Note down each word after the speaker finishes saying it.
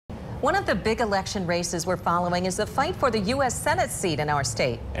One of the big election races we're following is the fight for the U.S. Senate seat in our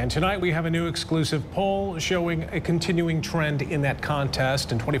state. And tonight we have a new exclusive poll showing a continuing trend in that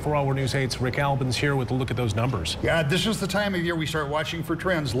contest. And 24-Hour News 8's Rick Albin's here with a look at those numbers. Yeah, this is the time of year we start watching for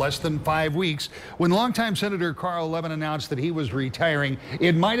trends. Less than 5 weeks. When longtime Senator Carl Levin announced that he was retiring,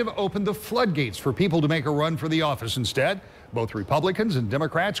 it might have opened the floodgates for people to make a run for the office. Instead, both Republicans and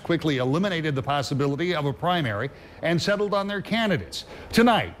Democrats quickly eliminated the possibility of a primary and settled on their candidates.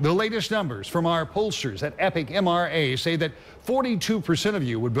 Tonight, the latest numbers from our pollsters at Epic MRA say that 42% of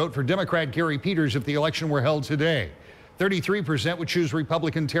you would vote for Democrat Gary Peters if the election were held today. 33% would choose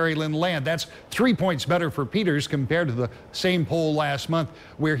Republican Terri Lynn Land. That's 3 points better for Peters compared to the same poll last month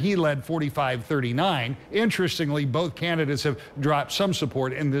where he led 45-39. Interestingly, both candidates have dropped some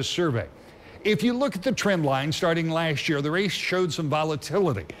support in this survey. If you look at the trend line starting last year, the race showed some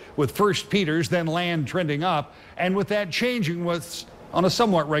volatility, with first Peters, then Land trending up, and with that changing on a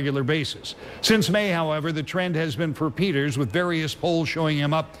somewhat regular basis. Since May, however, the trend has been for Peters, with various polls showing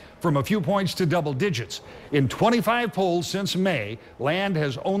him up from a few points to double digits. In 25 polls since May, Land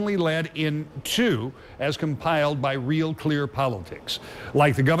has only led in 2, as compiled by Real Clear Politics.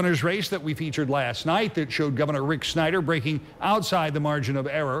 Like the governor's race that we featured last night that showed Governor Rick Snyder breaking outside the margin of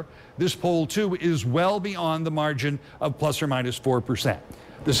error, this poll too is well beyond the margin of plus or minus 4%.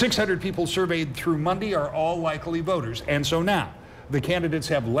 The 600 people surveyed through Monday are all likely voters, and so now the candidates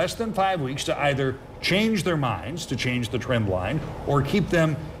have less than 5 weeks to either change their minds, to change the trend line, or keep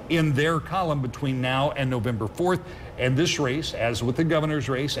them in their column between now and November 4th. And this race, as with the governor's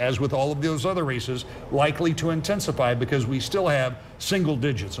race, as with all of those other races, likely to intensify because we still have single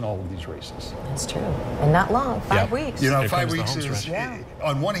digits in all of these races. That's true. And not long, 5 weeks. You know, 5 weeks is,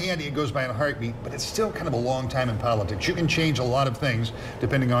 on one hand, it goes by in a heartbeat, but it's still kind of a long time in politics. You can change a lot of things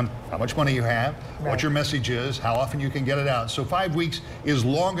depending on how much money you have, what your message is, how often you can get it out. So 5 weeks is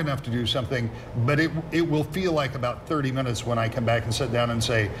long enough to do something, but it will feel like about 30 minutes when I come back and sit down and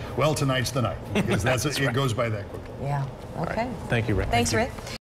say, well, tonight's the night, because it goes by that quickly. Yeah. Okay. Right. Thank you, Rick. Thanks, Rick.